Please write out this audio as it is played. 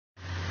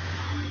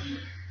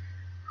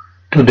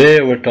Today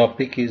our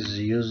topic is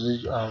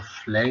usage of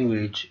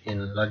language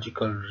in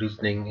logical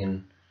reasoning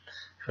in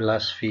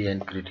philosophy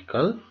and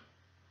critical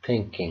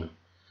thinking.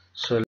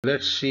 So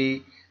let's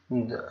see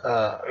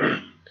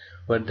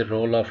what the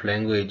role of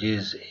language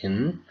is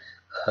in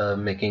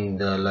making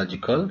the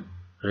logical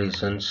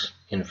reasons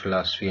in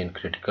philosophy and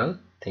critical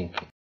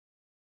thinking.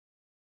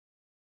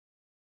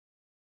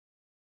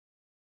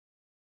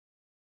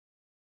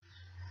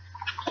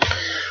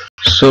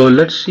 So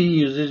let's see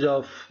usage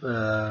of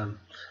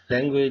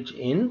language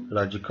in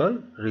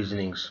logical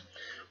reasonings.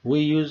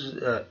 We use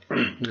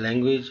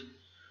language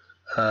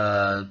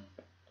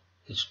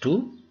is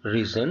to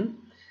reason.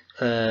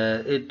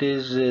 It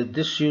is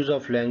this use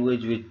of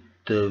language with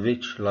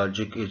which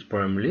logic is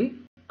primarily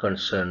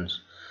concerned.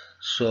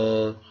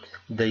 So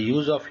the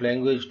use of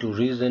language to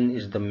reason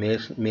is the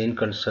main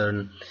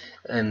concern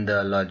in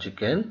the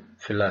logic and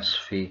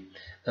philosophy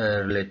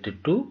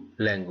related to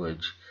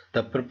language.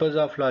 The purpose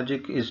of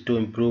logic is to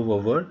improve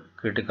our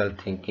critical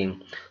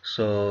thinking.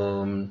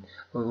 So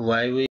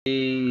why we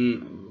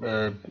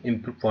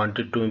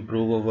wanted to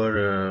improve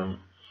our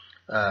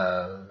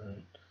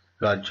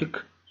logic,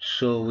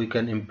 so we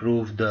can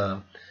improve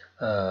the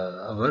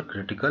our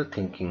critical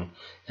thinking.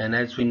 And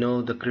as we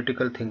know, the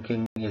critical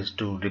thinking is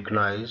to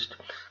recognize,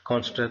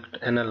 construct,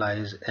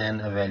 analyze and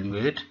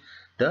evaluate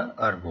the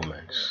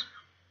arguments.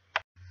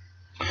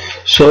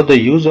 So the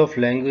use of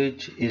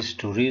language is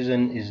to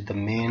reason is the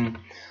main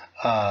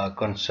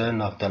concern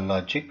of the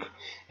logic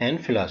and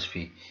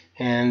philosophy,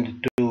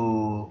 and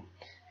to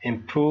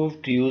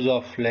improve the use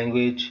of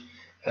language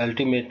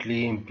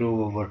ultimately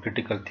improve our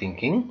critical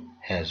thinking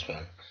as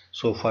well.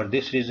 So for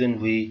this reason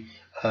we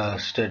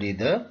study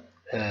the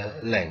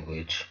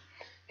language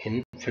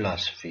in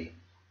philosophy.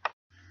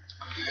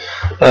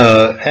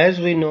 As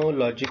we know,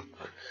 logic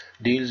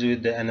deals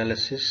with the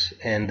analysis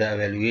and the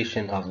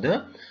evaluation of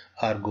the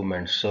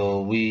argument.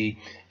 So we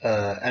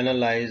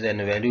analyze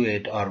and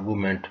evaluate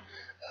argument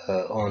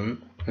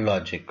on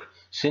logic.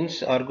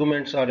 Since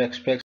arguments are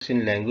expressed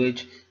in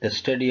language, the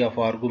study of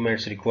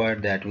arguments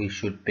requires that we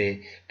should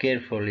pay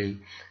carefully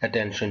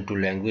attention to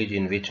language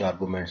in which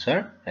arguments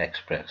are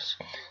expressed.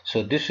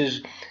 So this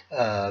is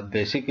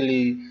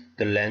basically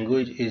the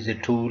language is a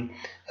tool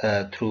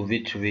through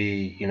which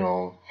we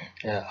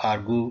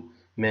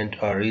argument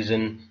or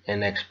reason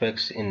and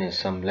express in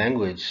some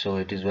language. So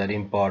it is very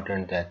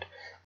important that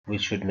we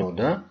should know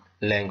the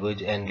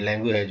language, and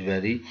language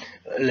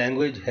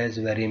has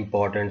very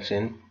importance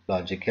in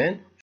logic and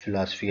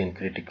philosophy and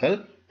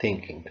critical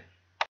thinking.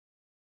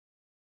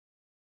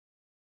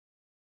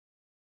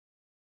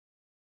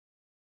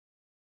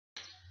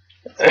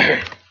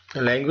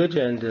 Language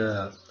and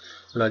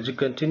logic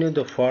continue.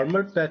 The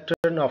formal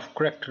pattern of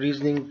correct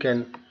reasoning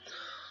can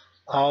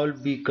all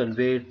be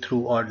conveyed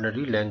through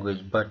ordinary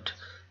language, but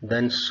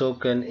then so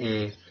can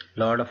a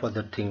lot of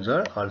other things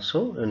are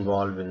also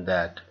involved in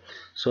that.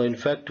 So in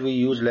fact we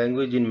use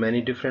language in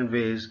many different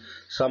ways,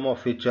 some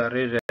of which are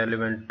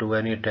irrelevant to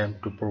any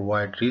attempt to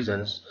provide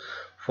reasons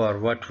for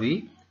what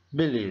we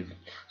believe.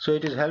 So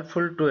it is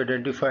helpful to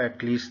identify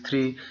at least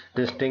three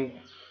distinct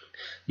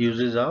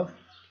uses of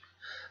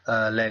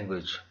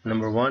language.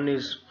 Number one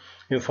is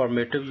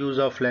informative use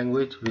of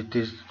language,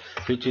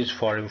 which is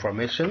for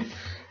information,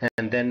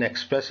 and then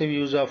expressive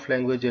use of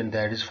language, and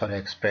that is for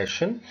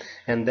expression,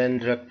 and then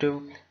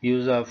directive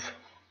uses of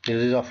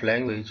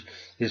language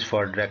is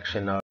for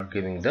direction or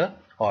giving the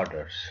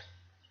orders.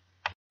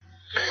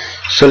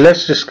 So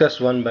let's discuss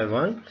one by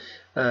one.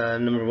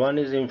 Number one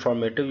is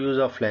informative use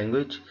of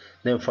language.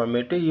 The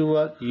informative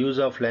use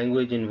of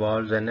language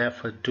involves an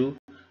effort to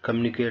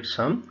communicate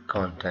some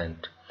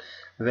content.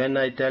 When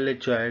I tell a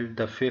child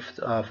the 5th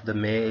of the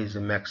May is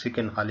a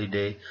Mexican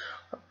holiday,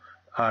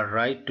 or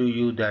write to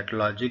you that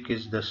logic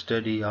is the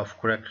study of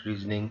correct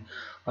reasoning,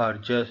 or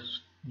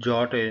just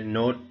jot a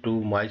note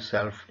to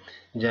myself,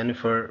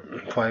 Jennifer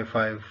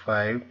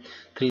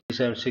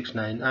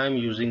 5553769, I am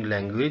using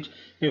language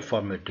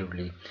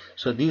informatively.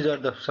 So these are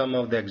some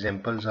of the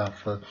examples of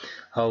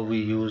how we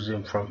use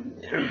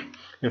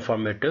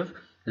informative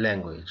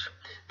language.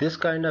 This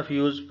kind of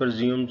use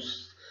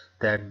presumes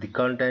that the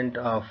content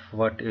of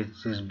what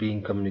is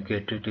being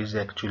communicated is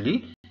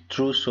actually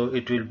true, so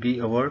it will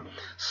be our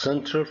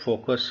central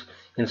focus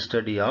in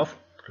study of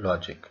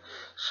logic.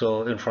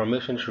 So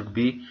information should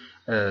be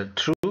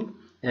true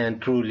and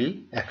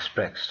truly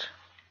expressed.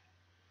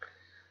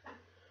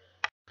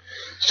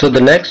 So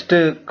the next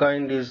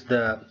kind is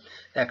the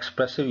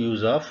expressive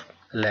use of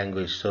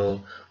language.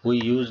 So we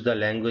use the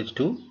language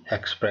to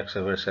express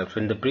ourselves.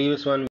 In the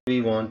previous one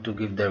we want to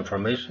give the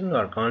information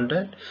or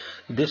content,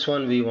 this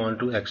one we want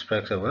to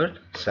express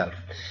ourselves.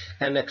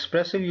 An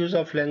expressive use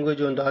of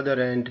language on the other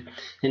hand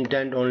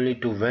intend only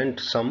to vent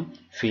some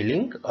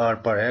feeling or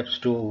perhaps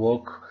to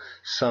evoke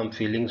some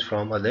feelings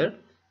from other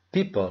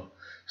people.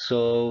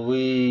 So we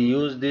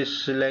use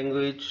this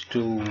language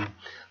to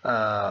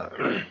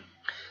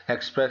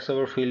express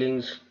our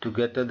feelings, to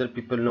get other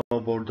people know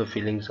about the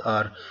feelings,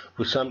 or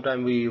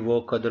sometimes we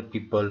evoke other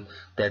people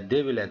that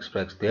they will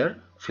express their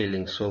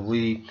feelings. So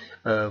we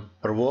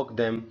provoke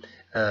them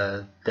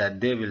that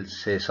they will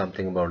say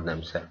something about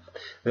themselves.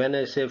 When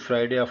I say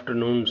Friday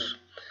afternoons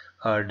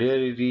are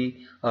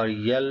dreary or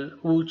yell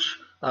ouch,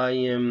 I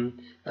am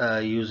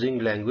using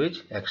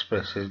language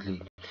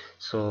expressively.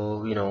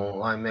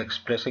 So I'm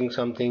expressing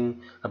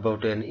something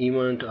about an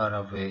event or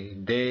of a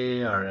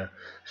day or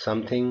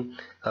something,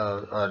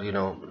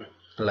 or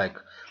like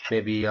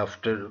maybe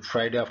after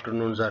Friday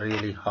afternoons are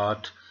really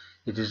hot.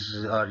 It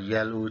is or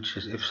yell which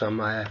is if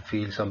I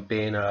feel some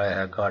pain or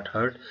I got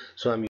hurt,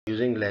 so I'm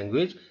using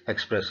language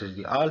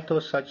expressively.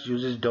 Although such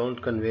uses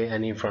don't convey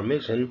any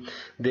information,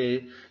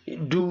 they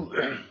do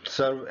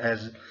serve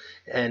as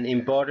an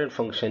important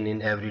function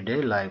in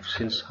everyday life,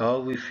 since how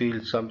we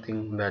feel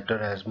something matter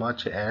as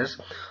much as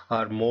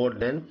or more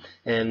than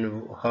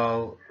and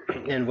how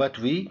and what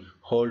we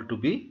hold to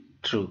be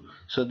true.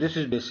 So this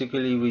is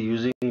basically we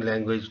using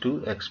language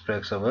to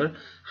express our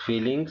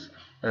feelings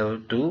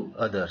to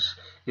others.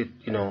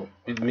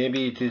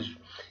 Maybe it is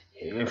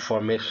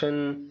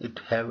information, it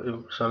have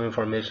some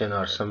information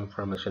or some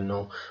information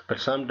no, but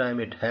sometimes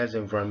it has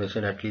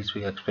information. At least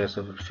we express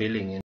our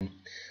feeling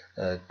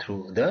in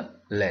through the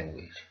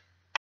language.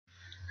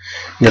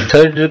 The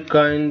third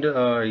kind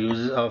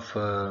use of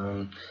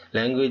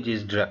language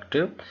is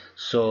directive.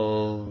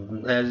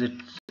 So as it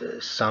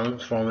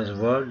sounds from its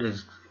word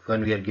is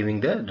when we are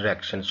giving the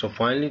direction. So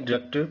finally,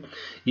 directive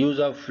use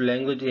of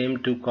language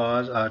aim to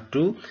cause or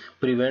to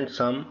prevent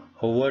some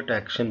overt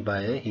action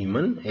by a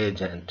human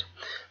agent.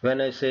 When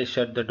I say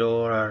shut the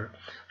door or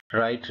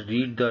read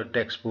the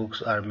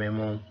textbooks or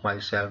memo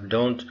myself,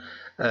 don't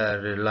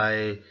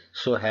rely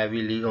so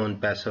heavily on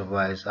passive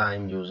voice. I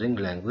am using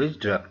language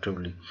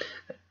directively.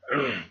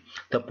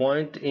 The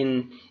point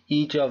in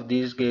each of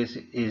these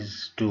cases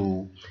is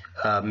to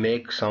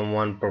make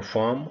someone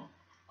perform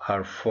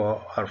or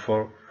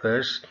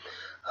first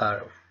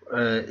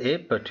a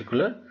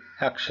particular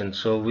action.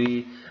 So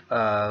we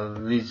are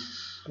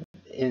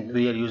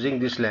using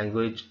this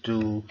language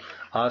to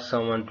ask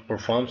someone to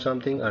perform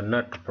something or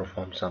not to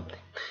perform something.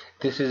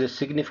 This is a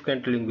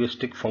significant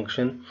linguistic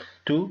function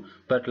too,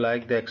 but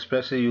like the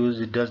expressive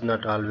use, it does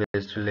not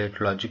always relate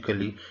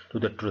logically to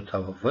the truth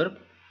of our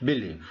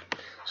belief.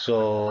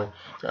 So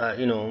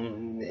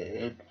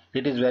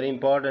it is very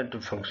important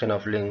to function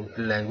of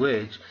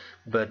language,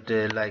 but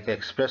like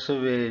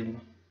expressive way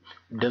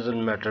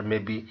doesn't matter.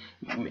 Maybe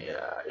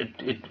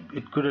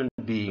it couldn't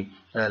be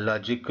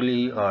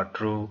logically or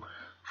true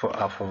for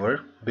of our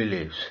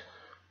beliefs.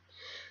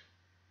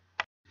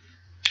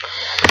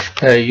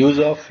 Use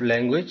of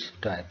language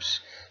types.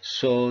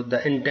 So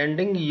the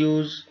intending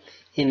use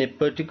in a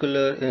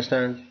particular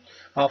instance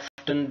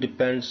often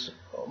depends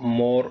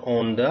more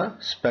on the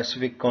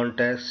specific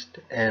context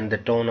and the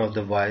tone of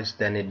the voice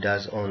than it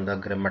does on the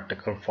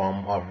grammatical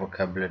form or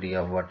vocabulary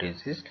of what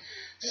is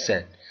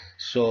said.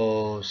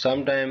 So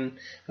sometimes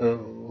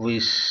we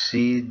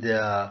see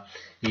the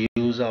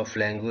use of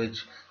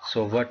language,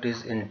 so what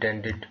is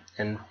intended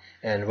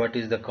and what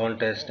is the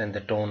context and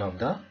the tone of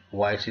the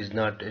voice is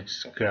not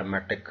its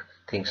grammatic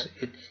things.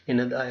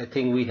 I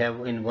think we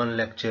have in one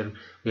lecture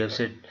we have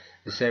said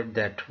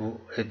that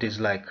it is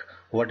like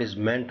what is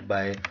meant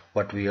by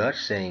what we are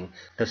saying.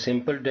 The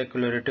simple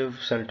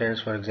declarative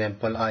sentence, for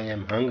example, I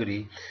am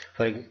hungry,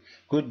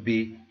 could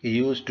be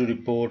used to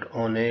report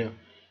on a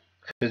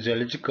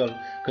physiological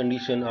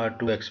condition or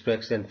to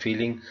express an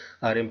feeling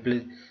or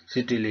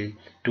implicitly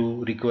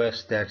to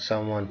request that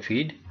someone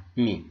feed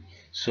me.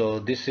 So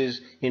this is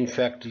in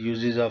fact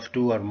uses of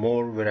two or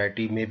more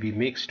variety may be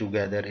mixed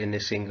together in a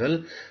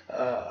single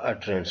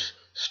utterance.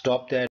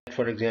 Stop that,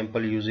 for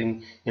example,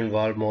 using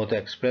involve both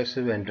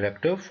expressive and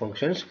directive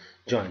functions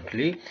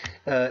jointly.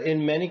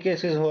 In many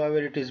cases, however,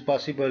 it is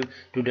possible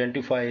to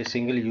identify a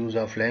single use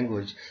of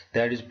language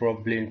that is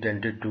probably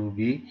intended to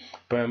be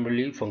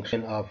primarily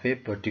function of a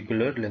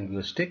particular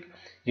linguistic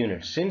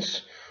unit.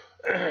 Since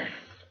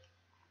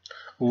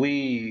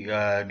we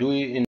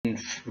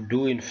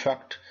do in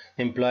fact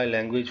employ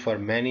language for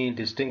many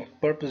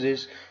distinct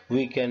purposes,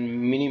 we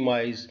can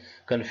minimize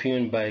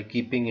confusion by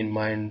keeping in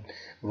mind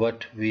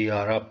what we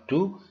are up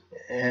to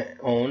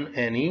on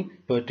any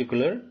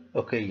particular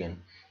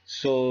occasion.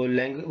 So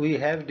we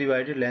have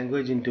divided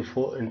language into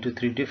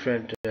three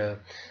different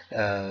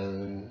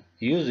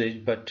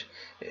usage, but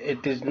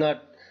it is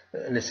not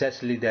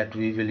necessarily that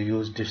we will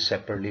use this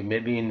separately.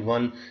 Maybe in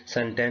one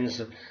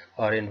sentence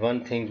or in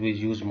one thing we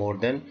use more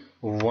than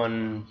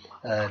one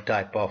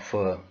type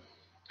of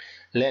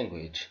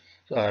language,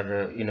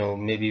 or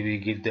maybe we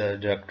give the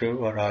directive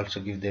or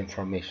also give the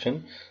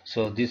information.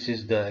 So this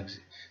is the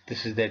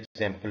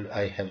example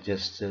I have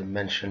just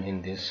mentioned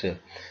in this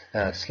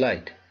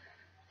slide.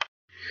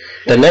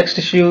 The next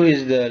issue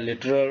is the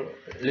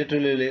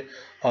literally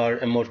or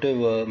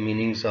emotive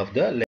meanings of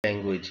the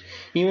language.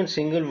 Even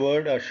single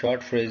word or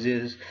short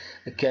phrases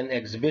can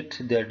exhibit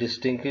their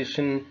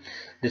distinctions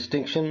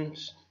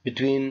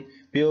between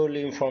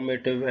purely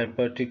informative and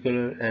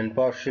particular and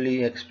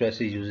partially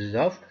expressive uses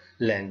of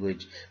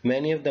language.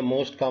 Many of the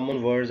most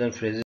common words and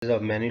phrases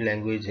of many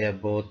languages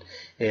have both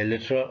a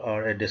literal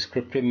or a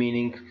descriptive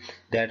meaning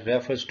that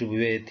refers to the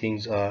way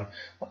things are,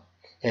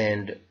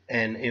 and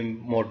an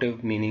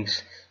emotive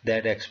meanings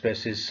that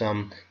expresses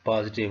some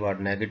positive or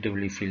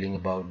negatively feeling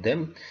about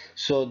them.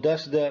 So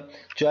thus the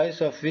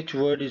choice of which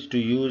word is to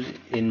use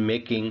in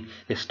making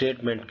a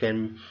statement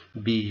can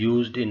be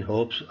used in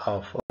hopes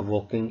of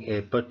evoking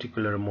a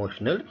particular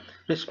emotional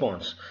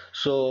response.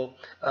 So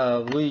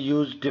we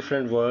use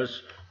different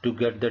words to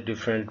get the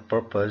different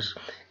purpose,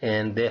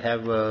 and they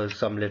have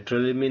some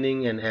literal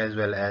meaning and as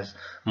well as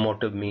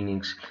motive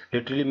meanings.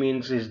 Literally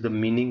means is the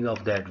meaning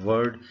of that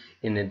word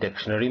in a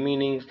dictionary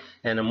meanings,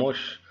 and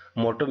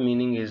motive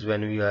meaning is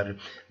when we are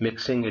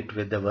mixing it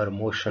with our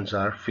emotions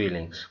or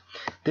feelings.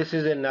 This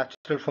is a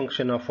natural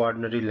function of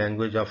ordinary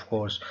language. Of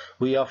course,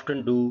 we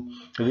often do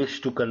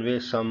wish to convey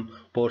some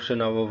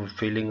portion of our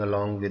feeling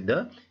along with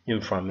the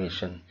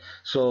information.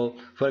 So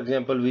for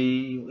example,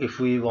 if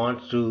we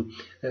want to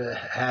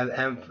have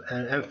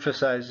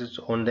emphasis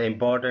on the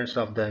importance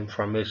of the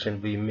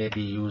information, we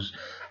maybe use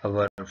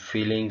our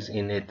feelings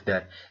in it,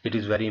 that it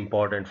is very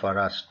important for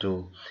us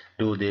to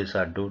do this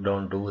or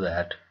don't do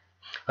that.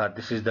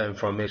 This is the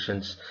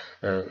information,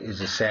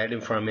 is a sad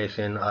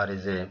information or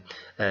is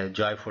a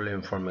joyful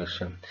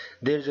information.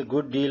 There is a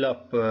good deal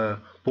of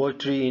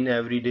poetry in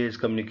everyday's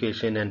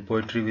communication, and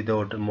poetry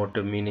without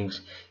motive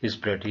meanings is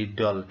pretty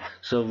dull.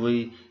 So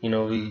we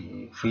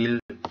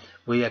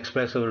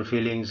express our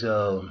feelings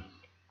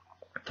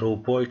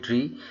through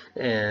poetry,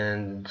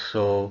 and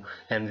so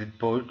and with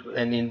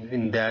and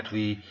in that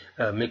we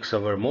mix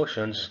our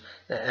emotions,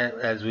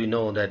 as we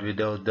know that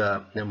without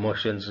the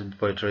emotions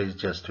poetry is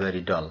just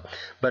very dull.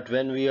 But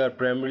when we are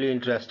primarily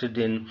interested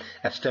in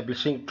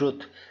establishing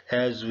truth,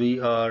 as we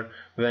are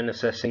when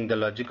assessing the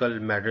logical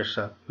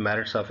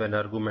merits of an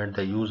argument,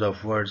 the use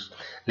of words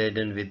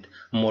laden with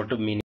motive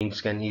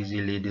meanings can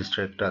easily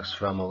distract us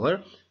from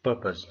our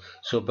purpose.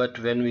 So but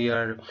when we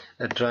are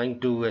trying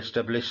to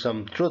establish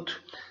some truth,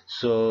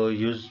 so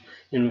use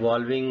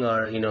involving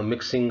or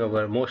mixing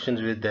our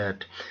emotions with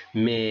that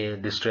may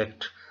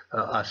distract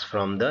us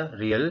from the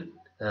real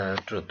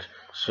truth.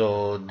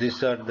 So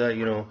these are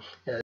the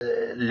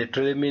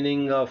literal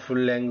meaning of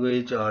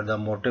language or the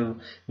motive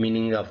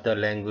meaning of the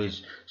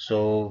language.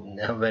 So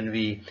when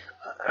we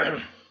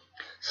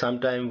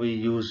sometimes we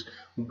use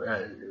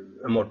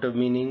motive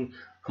meaning,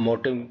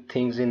 motive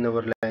things in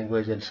our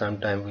language, and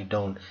sometimes we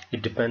don't.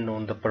 It depends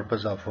on the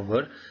purpose of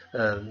our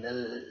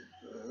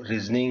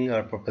reasoning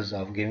or purpose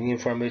of giving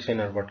information,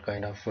 or what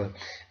kind of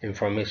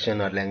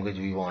information or language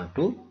we want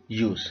to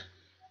use.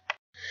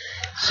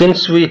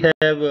 Since we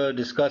have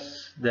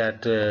discussed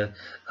that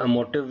a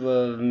motive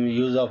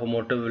use of a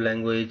motive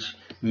language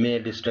may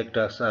distract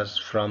us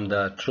from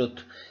the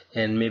truth,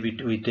 and maybe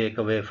we take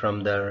away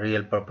from the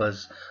real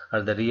purpose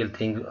or the real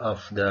thing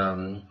of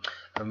the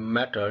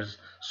matters,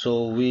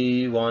 so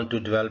we want to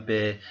develop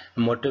a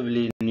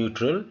motively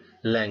neutral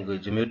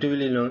language.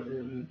 Motively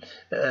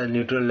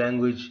neutral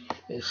language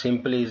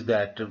simply is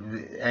that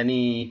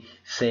any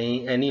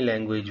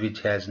language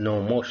which has no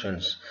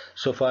emotions.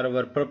 So for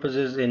our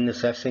purposes in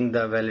assessing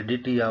the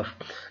validity of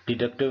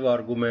deductive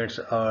arguments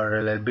or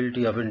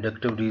reliability of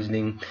inductive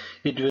reasoning,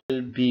 it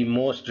will be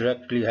most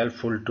directly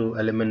helpful to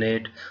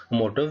eliminate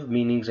motive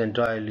meanings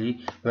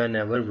entirely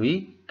whenever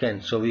we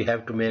can. So we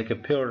have to make a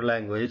pure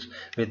language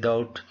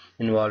without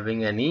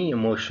involving any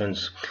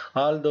emotions.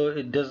 Although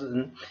it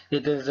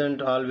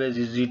isn't always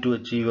easy to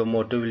achieve a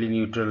motively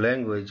neutral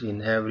language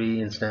in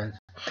every instance,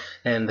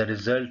 and the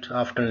result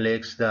often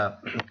lacks the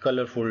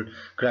colorful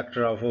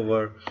character of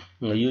our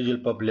usual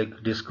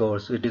public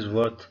discourse. It is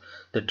worth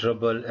the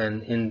trouble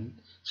and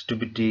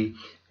instability,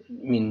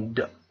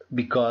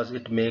 because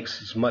it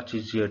makes it much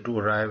easier to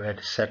arrive at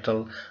a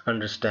settled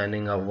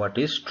understanding of what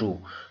is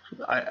true.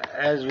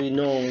 As we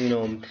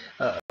know,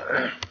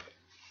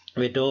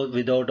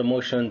 without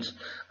emotions,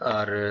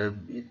 or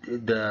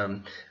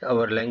the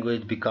our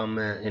language become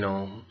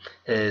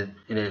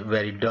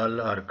very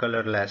dull or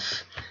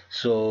colorless.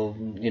 So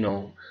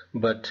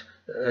but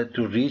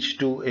to reach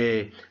to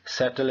a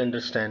settled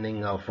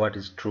understanding of what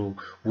is true,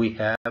 we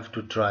have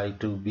to try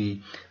to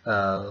be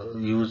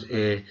use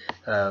a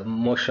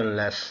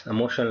emotionless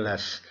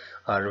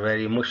or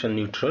very emotion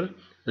neutral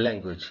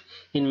language.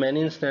 In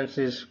many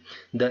instances,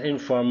 the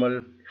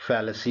informal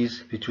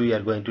fallacies, which we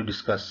are going to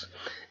discuss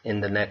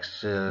in the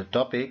next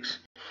topics,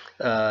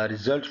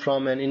 result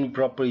from an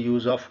improper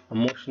use of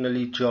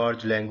emotionally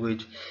charged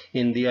language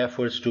in the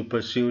efforts to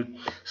persuade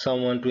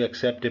someone to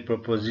accept a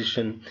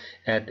proposition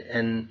at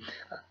an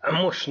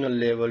emotional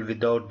level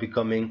without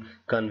becoming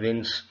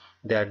convinced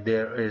that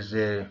there is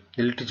a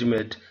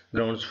legitimate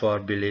grounds for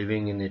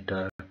believing in it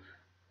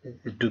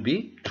to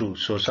be true.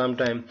 So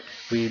sometimes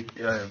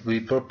we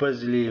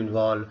purposely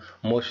involve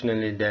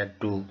emotionally that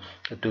to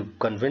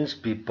convince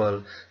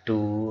people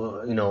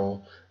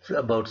to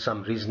about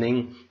some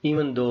reasoning,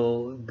 even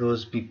though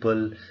those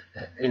people,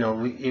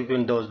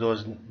 even though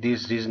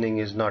this reasoning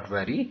is not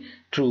very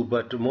true,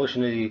 but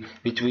emotionally,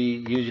 which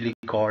we usually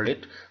call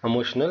it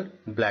emotional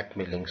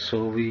blackmailing.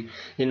 So we,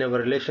 in our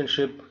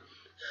relationship,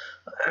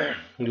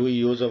 we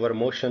use our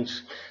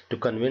emotions to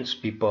convince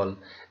people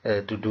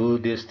to do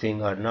this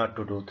thing or not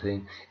to do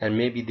thing, and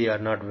maybe they are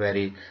not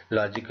very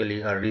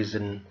logically or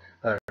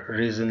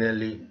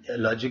reasonably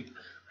logic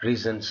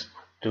reasons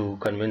to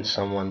convince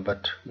someone,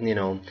 but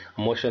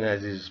emotion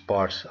has its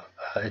parts.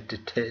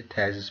 It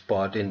has its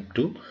part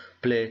into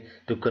play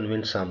to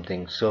convince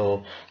something.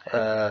 So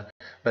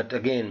but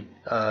again,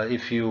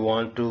 if you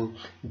want to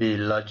be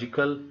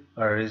logical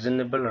or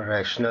reasonable or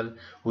rational,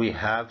 we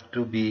have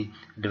to be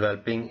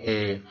developing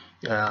a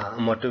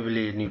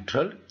motively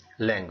neutral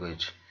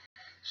language.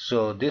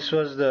 So this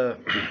was the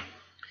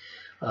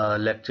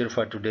lecture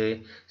for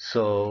today.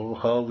 So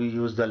how we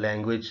use the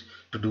language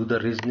to do the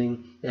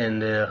reasoning,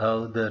 and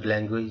how the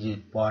language is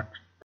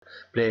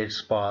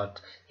plays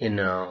part in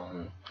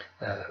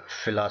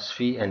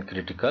philosophy and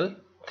critical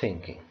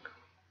thinking.